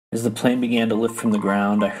As the plane began to lift from the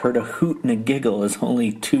ground, I heard a hoot and a giggle as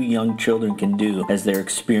only two young children can do as they're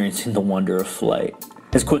experiencing the wonder of flight.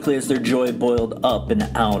 As quickly as their joy boiled up and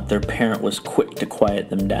out, their parent was quick to quiet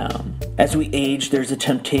them down. As we age, there's a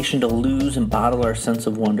temptation to lose and bottle our sense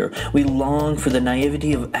of wonder. We long for the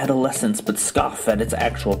naivety of adolescence, but scoff at its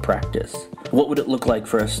actual practice. What would it look like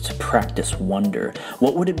for us to practice wonder?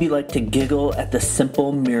 What would it be like to giggle at the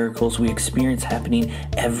simple miracles we experience happening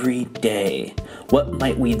every day? What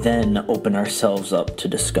might we then open ourselves up to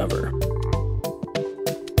discover?